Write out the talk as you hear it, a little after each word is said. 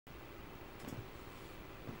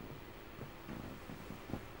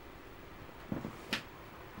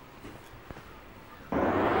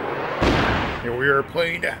Here we are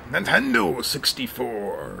playing Nintendo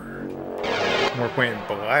 64. We're playing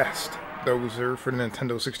Blast Dozer for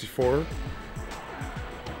Nintendo 64.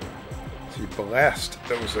 Let's see, Blast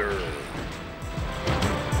Dozer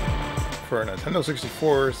for Nintendo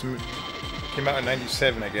 64. It came out in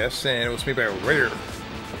 '97, I guess, and it was made by Rare.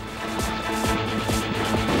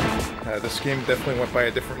 This game definitely went by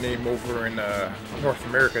a different name over in North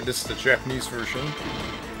America. This is the Japanese version.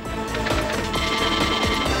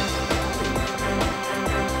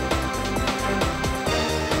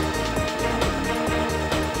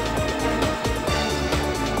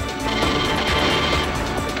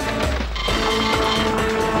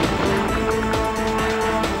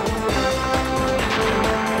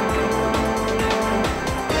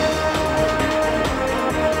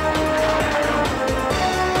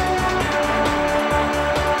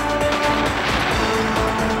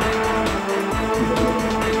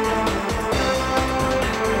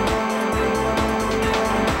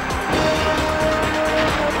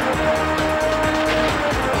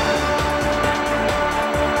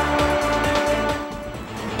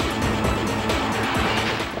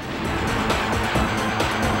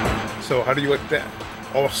 So how do you like that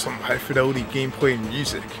awesome high fidelity gameplay and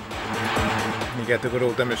music? And you got the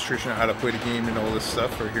little demonstration of how to play the game and all this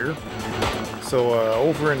stuff right here. So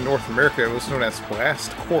over in North America it was known as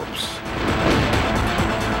Blast Corps.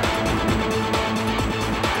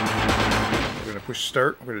 We're going to push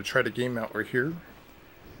start. We're going to try the game out right here.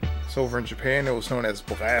 So over in Japan it was known as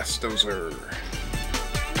Blast Dozer.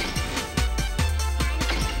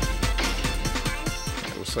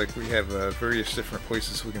 Looks like we have various different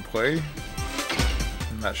places we can play.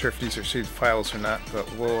 I'm not sure if these are saved files or not, but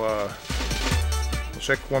we'll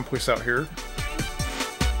check one place out here.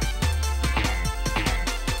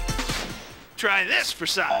 Try this for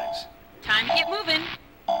size. Time to get moving.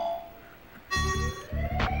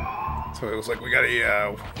 So it looks like we got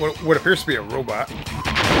a what appears to be a robot.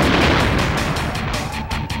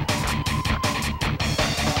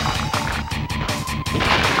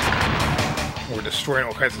 We're destroying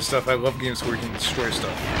all kinds of stuff. I love games where you can destroy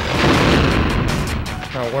stuff.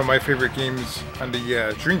 One of my favorite games on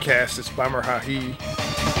the Dreamcast is Bomber Ha-He. You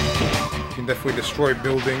can definitely destroy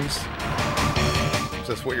buildings.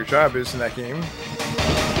 So that's what your job is in that game.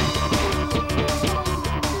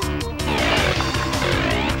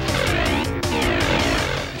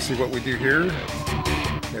 Let's see what we do here. We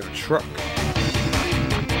have a truck.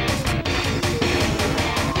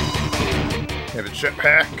 We have a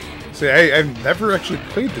jetpack. See, I've never actually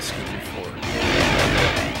played this game before.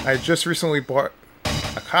 I just recently bought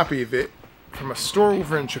a copy of it from a store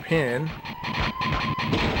over in Japan.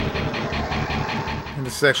 And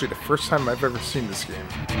this is actually the first time I've ever seen this game.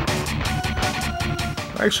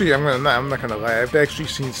 Actually, I'm not gonna lie, I've actually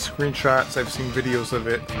seen screenshots, I've seen videos of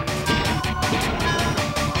it.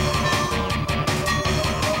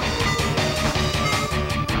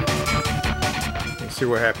 Let's see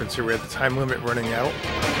what happens here. We have the time limit running out.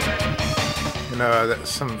 And that's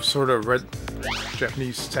some sort of red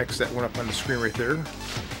Japanese text that went up on the screen right there.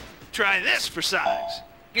 Try this for size.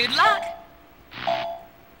 Good luck.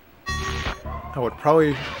 I would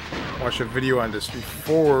probably watch a video on this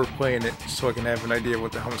before playing it so I can have an idea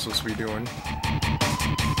what the hell I'm supposed to be doing.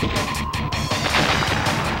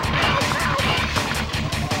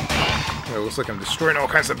 It looks like I'm destroying all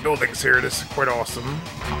kinds of buildings here. This is quite awesome.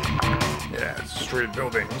 Yeah, it's destroyed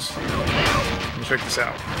buildings. Let me check this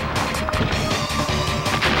out.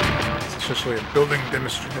 It's essentially a building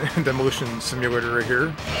demolition simulator right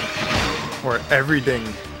here. Or everything.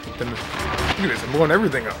 Look at this, I'm blowing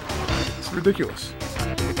everything up. It's ridiculous.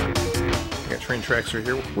 We got train tracks right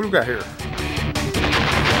here. What do we got here?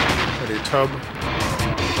 Got a tub.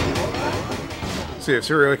 See, is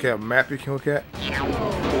there like a map you can look at?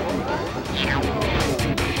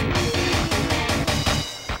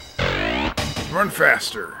 Run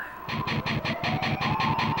faster.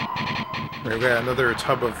 We got another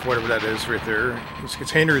tub of whatever that is right there. These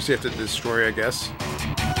containers you have to destroy, I guess.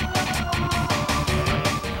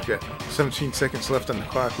 We've got 17 seconds left on the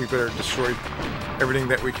clock. We better destroy everything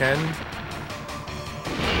that we can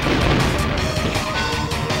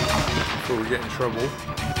before we get in trouble.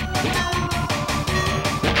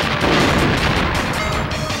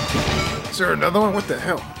 Is there another one? What the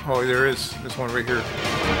hell? Oh, there is. There's one right here.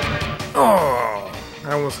 Oh!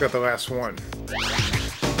 I almost got the last one.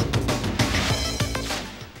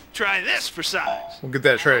 Try this for size. We'll get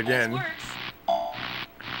that try again.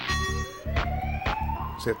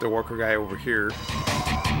 So you have the worker guy over here.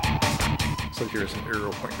 Looks like there's an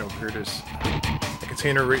arrow pointing over here. There's a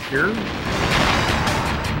container right here.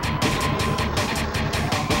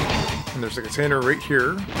 And there's a container right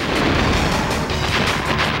here.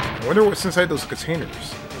 I wonder what's inside those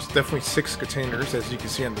containers. There's definitely 6 containers, as you can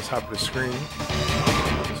see on the top of the screen.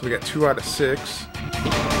 So we got 2 out of 6.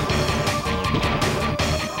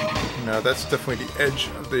 Now that's definitely the edge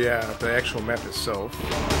of the actual map itself.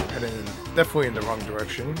 Heading definitely in the wrong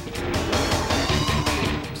direction.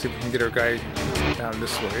 Let's see if we can get our guy down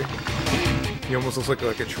this way. He almost looks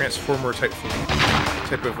like a transformer type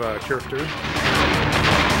of character.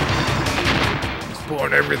 Just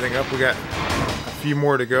blowing everything up. We got a few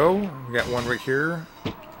more to go. We got one right here.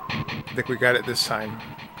 I think we got it this time.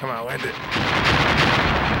 Come on, land it.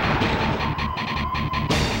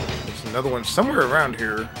 There's another one somewhere around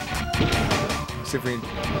here. Let's see if we can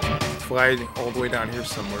fly all the way down here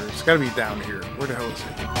somewhere. It's got to be down here. Where the hell is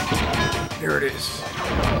it? There it is.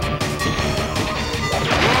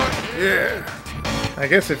 Yeah. I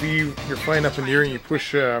guess if you're flying up in the air and you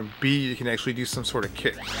push B, you can actually do some sort of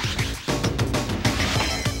kick.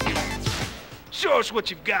 Show us what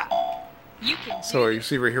you've got. You can. So you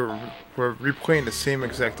see right here, we're replaying the same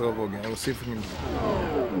exact level again. Let's see if we can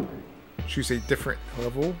choose a different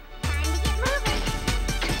level.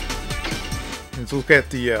 Let's look at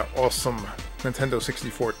the awesome Nintendo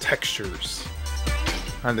 64 textures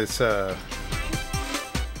on this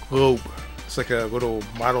globe. It's like a little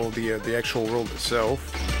model of the actual world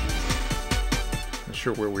itself. Not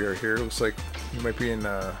sure where we are here. Looks like we might be in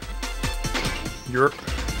Europe.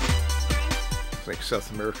 It's like South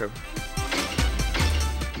America.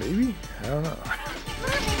 Maybe? I don't know.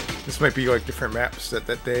 This might be like different maps that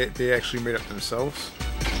they actually made up themselves.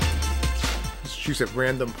 Let's choose a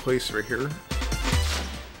random place right here.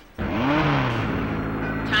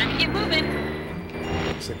 Time to get moving.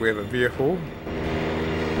 Looks like we have a vehicle.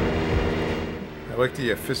 I like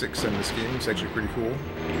the physics in this game. It's actually pretty cool.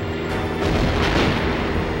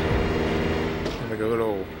 And like a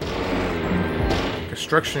little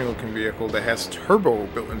construction-looking vehicle that has turbo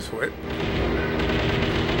built into it.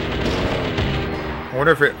 I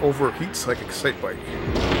wonder if it overheats like Excite Bike.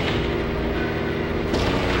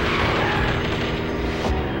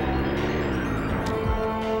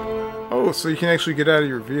 Oh, so you can actually get out of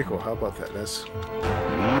your vehicle. How about that? That's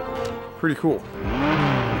pretty cool.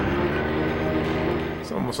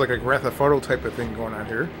 It's almost like a Grand Theft Auto type of thing going on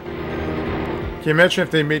here. Can you imagine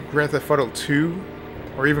if they made Grand Theft Auto 2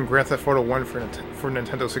 or even Grand Theft Auto 1 for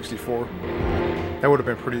Nintendo 64? That would have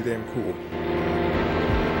been pretty damn cool.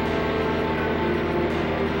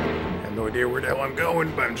 I have no idea where the hell I'm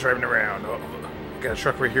going, but I'm driving around. Oh, got a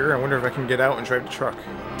truck right here. I wonder if I can get out and drive the truck.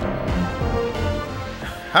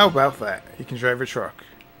 How about that? You can drive a truck.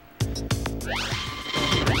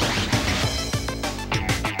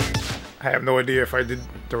 I have no idea if I did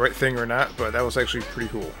the right thing or not, but that was actually pretty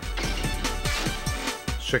cool.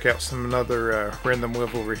 Let's check out another random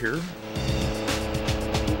level over here.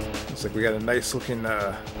 Looks like we got a nice looking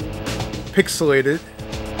pixelated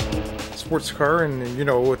sports car, and you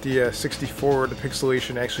know, with the 64, the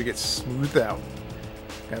pixelation actually gets smoothed out.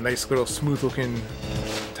 Got a nice little smooth looking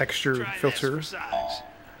texture filter.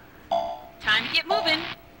 Time to get moving.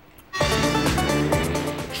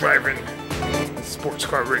 Driving a sports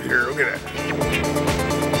car right here. Look at that.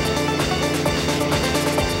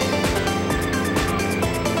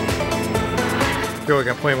 I feel like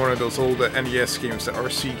I'm playing one of those old NES games, the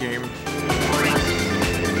RC game.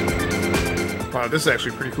 Wow, this is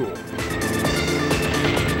actually pretty cool.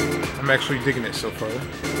 I'm actually digging it so far.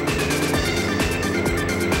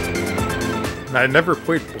 And I never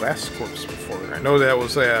played Blast Corps before. I know that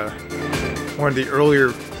was one of the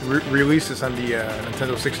earlier releases on the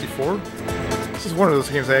Nintendo 64. This is one of those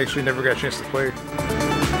games I actually never got a chance to play.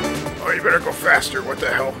 Oh, you better go faster. What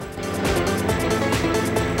the hell?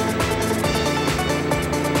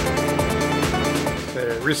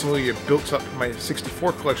 Recently built up my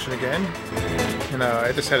 64 collection again, and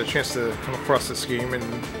I just had a chance to come across this game and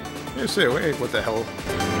just say, wait, what the hell?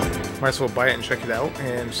 Might as well buy it and check it out,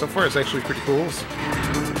 and so far it's actually pretty cool.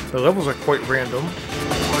 The levels are quite random,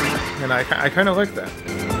 and I kind of like that.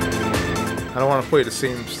 I don't want to play the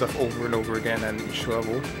same stuff over and over again on each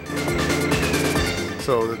level.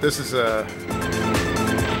 So this is a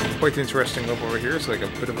quite interesting level over here. It's like a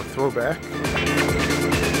bit of a throwback.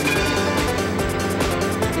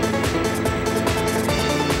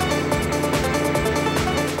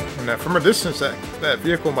 And from a distance, that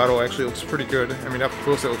vehicle model actually looks pretty good. I mean, up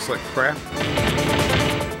close it looks like crap.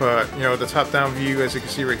 But, you know, the top-down view, as you can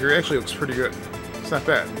see right here, actually looks pretty good. It's not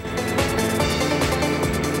bad.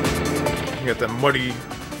 You got the muddy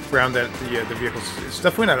ground that the vehicle's... It's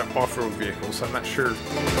definitely not an off-road vehicle, so I'm not sure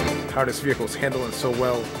how this vehicle is handling so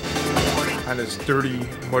well on this dirty,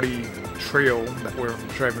 muddy trail that we're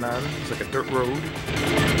driving on. It's like a dirt road.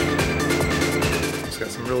 Let's got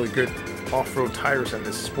some really good off-road tires on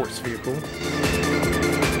this sports vehicle.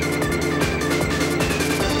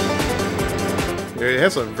 Yeah, it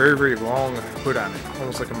has a very, very long hood on it,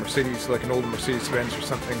 almost like a Mercedes, like an old Mercedes-Benz or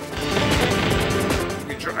something.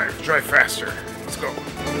 We drive faster. Let's go.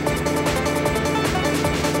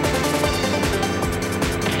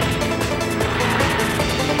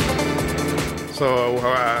 So,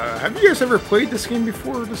 have you guys ever played this game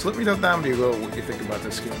before? Just let me know down below what you think about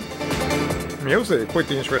this game. I mean, it was quite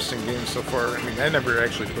the interesting game so far. I mean, I never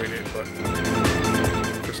actually played it, but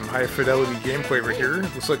there's some high fidelity gameplay right here.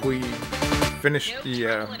 Looks like we finished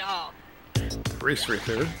the race right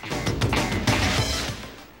there.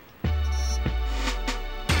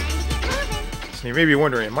 So you may be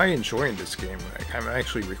wondering, am I enjoying this game? Like, I'm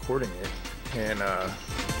actually recording it, and you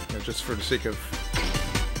know, just for the sake of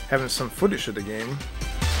having some footage of the game.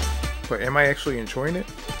 But am I actually enjoying it?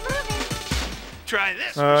 Try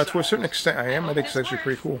this. To a certain extent, I am. I think it's actually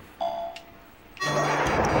pretty cool.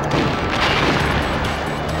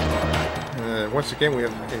 Once again, we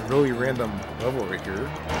have a really random level right here.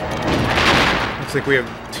 Looks like we have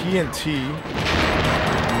TNT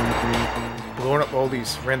blowing up all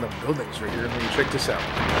these random buildings right here. Let me check this out.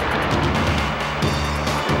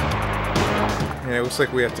 And it looks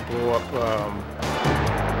like we have to blow up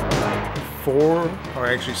 4, or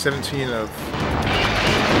actually 17 of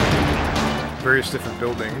various different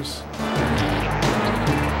buildings.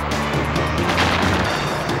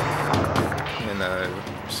 And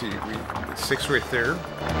let's see, we 6 right there.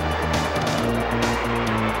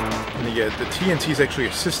 And the TNT is actually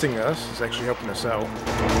assisting us. It's actually helping us out.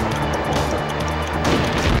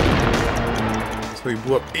 So we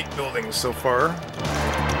blew up 8 buildings so far.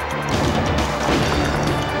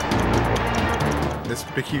 This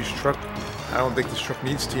big huge truck, I don't think this truck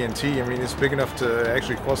needs TNT. I mean, it's big enough to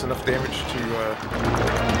actually cause enough damage to,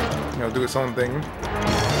 you know, do its own thing.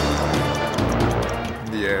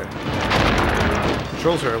 The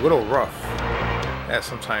controls are a little rough at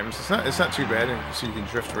sometimes. It's not too bad, and you can see you can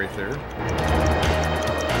drift right there.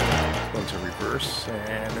 Go into reverse,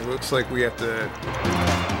 and it looks like we have to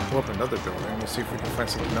pull up another building. Let's see if we can find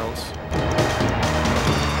something else.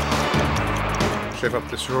 Drive up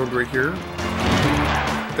this road right here.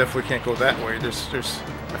 Definitely can't go that way. There's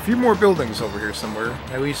a few more buildings over here somewhere.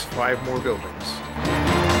 At least 5 more buildings.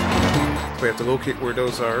 So we have to locate where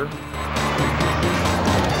those are.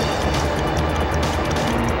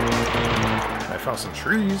 I found some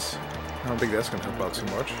trees. I don't think that's going to help out too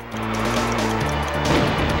much.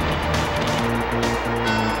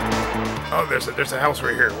 Oh, there's a house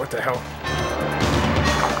right here. What the hell?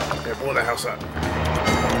 Yeah, blow the house up.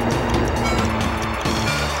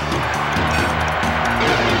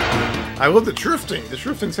 I love the drifting. The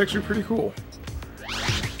drifting's actually pretty cool.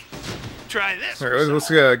 Try this. All right, let's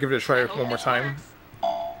give it a try one more time.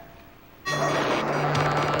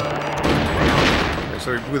 Okay,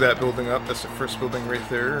 so we blew that building up. That's the first building right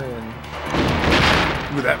there, and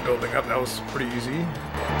blew that building up. That was pretty easy.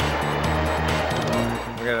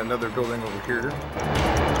 We got another building over here.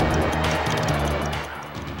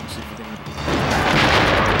 Let's see if we can.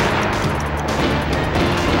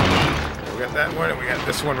 We got that one, and we got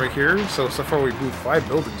this one right here. So far we blew 5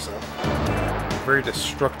 buildings up. Very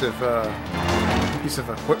destructive piece of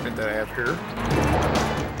equipment that I have here.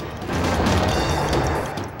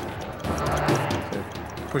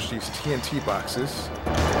 Push these TNT boxes.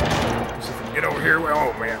 See if we can get over here.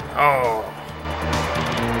 Oh man. Oh.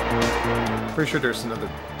 Pretty sure there's another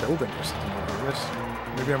building or something over this.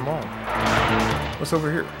 Maybe I'm wrong. What's over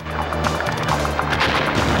here?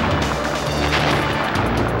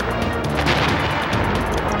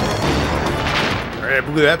 Alright, I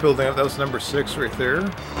blew that building up. That was number 6 right there.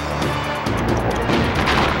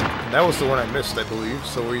 And that was the one I missed, I believe.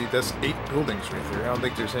 So that's 8 buildings right there. I don't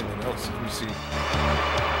think there's anything else. Let me see.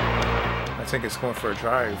 I think it's going for a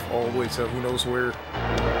drive all the way to who knows where.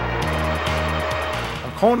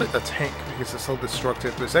 I'm calling it a tank because it's so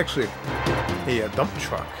destructive, but it's actually a dump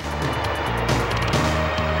truck.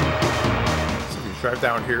 So we drive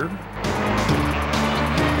down here.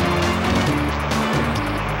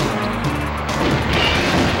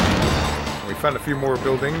 We found a few more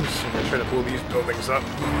buildings. I'm going to try to blow these buildings up.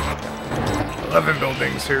 11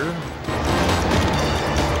 buildings here.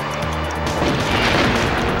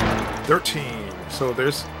 13. So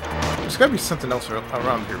there's got to be something else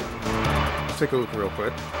around here. Let's take a look real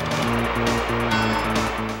quick.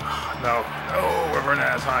 No, we're running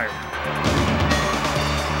out of time.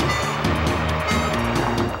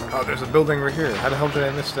 Oh, there's a building right here. How the hell did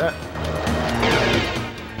I miss that?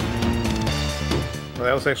 Well,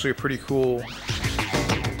 that was actually a pretty cool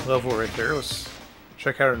level right there. Let's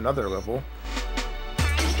check out another level.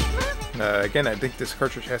 Again, I think this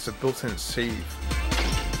cartridge has a built-in save.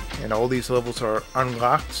 And all these levels are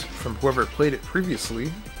unlocked from whoever played it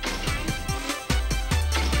previously.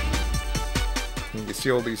 You can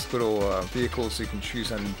see all these little vehicles you can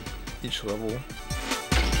choose on each level.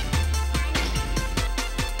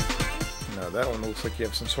 Now that one looks like you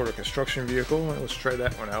have some sort of construction vehicle. Let's try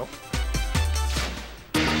that one out.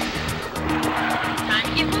 Time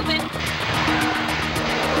to get moving.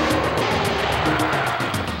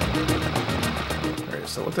 Alright,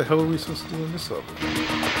 so what the hell are we supposed to do in this level?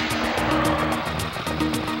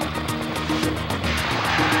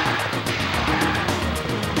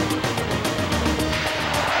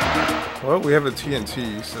 Well, we have a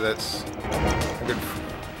TNT, so that's a good...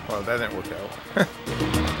 Well, that didn't work out.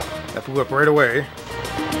 That blew up right away.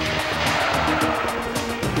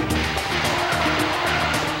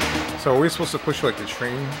 So are we supposed to push like the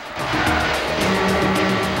train?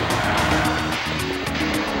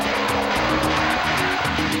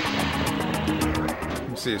 Let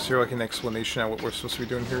me see, is there like an explanation on what we're supposed to be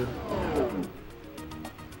doing here?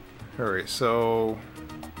 Alright, so...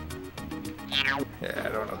 Yeah, I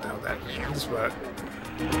don't know what the hell that means, but...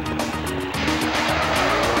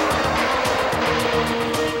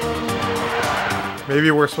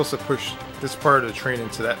 Maybe we're supposed to push this part of the train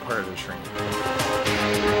into that part of the train.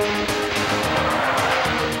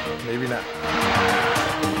 Maybe not.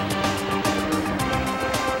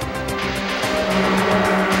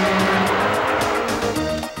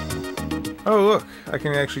 Oh look, I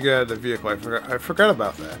can actually get out of the vehicle. I forgot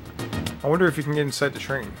about that. I wonder if you can get inside the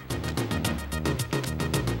train.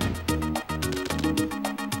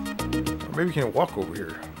 Maybe you can walk over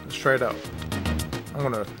here. Let's try it out. I'm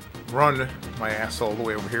gonna run my ass all the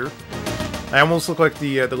way over here. I almost look like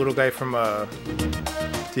the little guy from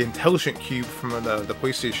the intelligent cube from the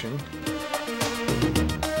PlayStation.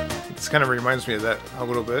 This kind of reminds me of that a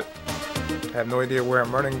little bit. I have no idea where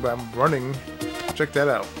I'm running, but I'm running. Check that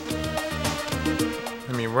out.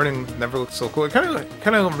 I mean, running never looked so cool. It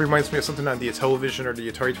kind of reminds me of something on the Television or the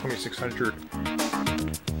Atari 2600.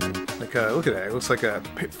 Like, look at that. It looks like a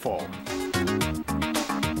Pitfall.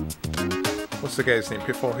 What's the guy's name?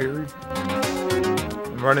 Pitfall here?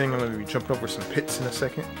 I'm running. I'm going to be jumping over some pits in a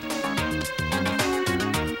second.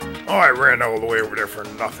 Oh, I ran all the way over there for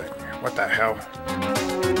nothing. What the hell?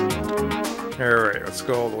 Alright, let's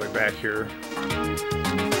go all the way back here.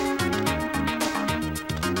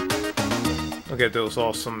 Look at those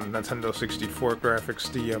awesome Nintendo 64 graphics,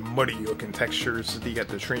 the muddy looking textures. You got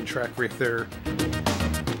the train track right there.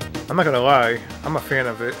 I'm not gonna lie, I'm a fan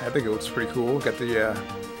of it. I think it looks pretty cool. Got the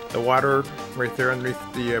water right there underneath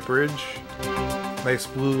the bridge. Nice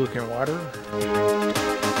blue looking water.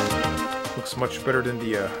 Looks much better than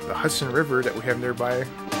the Hudson River that we have nearby.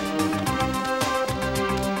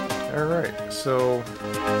 Alright, so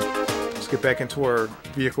let's get back into our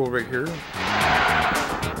vehicle right here.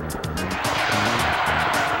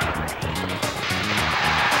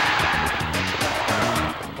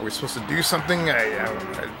 Are we supposed to do something?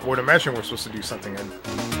 I would imagine we're supposed to do something.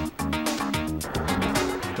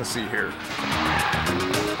 Let's see here.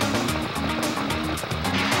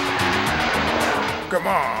 Come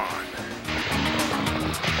on!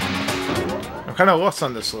 I'm kind of lost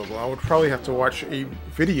on this level. I would probably have to watch a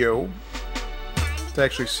video to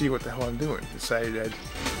actually see what the hell I'm doing.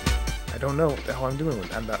 I don't know what the hell I'm doing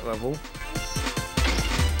on that level.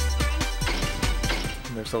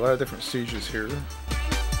 And there's a lot of different stages here.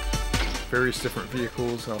 Various different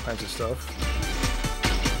vehicles and all kinds of stuff.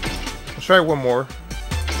 Let's try one more.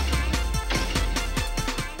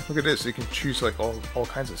 Look at this, you can choose like all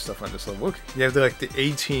kinds of stuff on this level. Look, you have the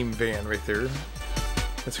A-Team van right there.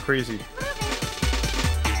 That's crazy.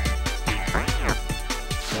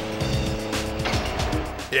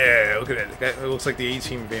 Yeah, look at that. It looks like the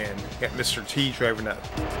A-Team van. Got Mr. T driving that.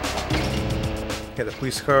 Got a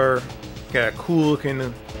police car. Got a cool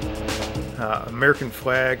looking American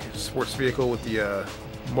flag sports vehicle with the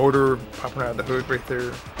motor popping out of the hood right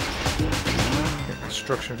there.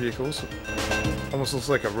 Construction vehicles. Almost looks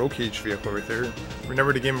like a roll cage vehicle right there.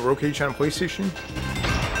 Remember the game Roll Cage on PlayStation?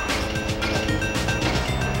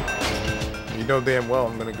 You know damn well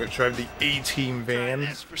I'm gonna go drive the A-Team van.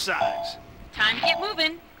 That's for size. Time to get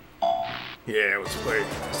moving. Yeah, let's play.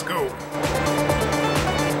 Let's go.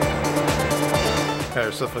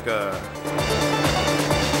 There's stuff like an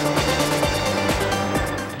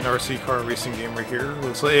RC car racing game right here.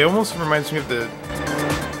 Looks like, it almost reminds me of the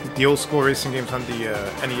old school racing games on the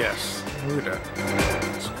NES. Look at that.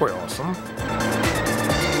 It's quite awesome.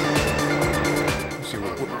 Let's see,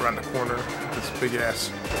 we'll whip around the corner. This big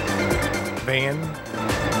ass van.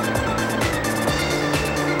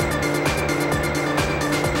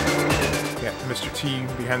 Mr. T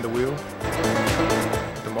behind the wheel.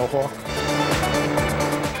 The Mohawk.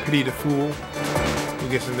 Pity the fool. Who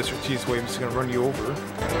gets in Mr. T's way, I'm just gonna run you over.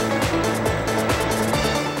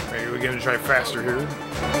 Maybe we're gonna try faster here.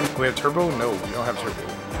 Do we have turbo? No, we don't have turbo.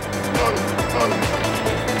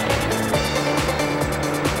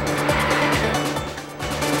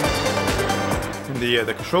 And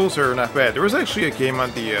the controls are not bad. There was actually a game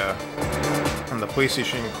on the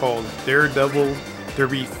PlayStation called Daredevil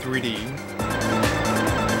Derby 3D.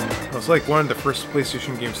 It was like one of the first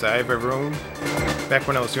PlayStation games that I've ever owned, back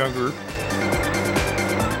when I was younger.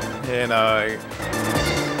 And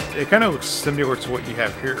it kind of looks similar to what you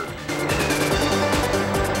have here.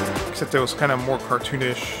 Except it was kind of more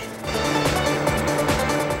cartoonish.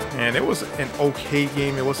 And it was an okay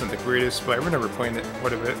game, it wasn't the greatest, but I remember playing it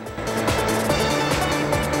quite a bit.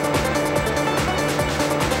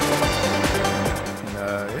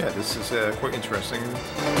 Yeah, this is quite interesting.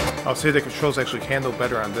 I'll say the controls actually handle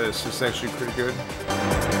better on this. It's actually pretty good.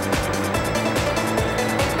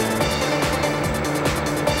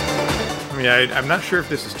 I mean, I'm not sure if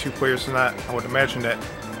this is 2 players or not. I would imagine that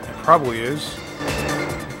it probably is.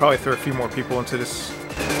 You'll probably throw a few more people into this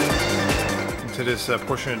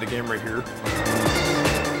portion of the game right here.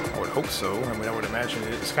 I would hope so. I mean, I would imagine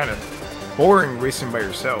it. It's kind of boring racing by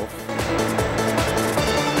yourself.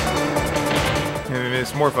 And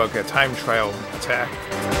it's more of like a time trial attack.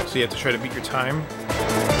 So you have to try to beat your time.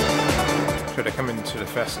 Try to come into the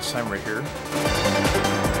fastest time right here.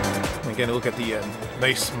 And again, look at the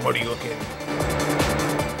nice, muddy-looking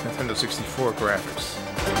Nintendo 64 graphics.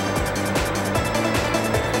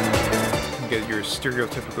 You get your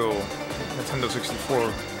stereotypical Nintendo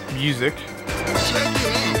 64 music.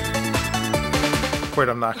 Quite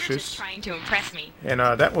obnoxious. Just trying to impress me. And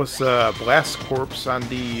that was Blast Corps on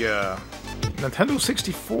the Nintendo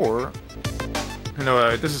 64. You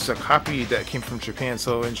know, this is a copy that came from Japan,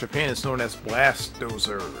 so in Japan it's known as Blast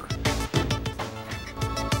Dozer.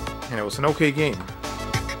 And it was an okay game.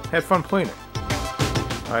 Had fun playing it.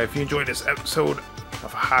 If you enjoyed this episode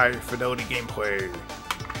of High Fidelity Gameplay,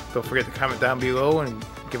 don't forget to comment down below and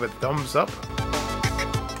give a thumbs up.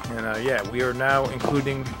 And yeah, we are now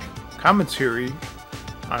including commentary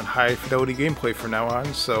on High Fidelity Gameplay from now on,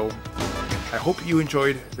 so I hope you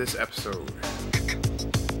enjoyed this episode.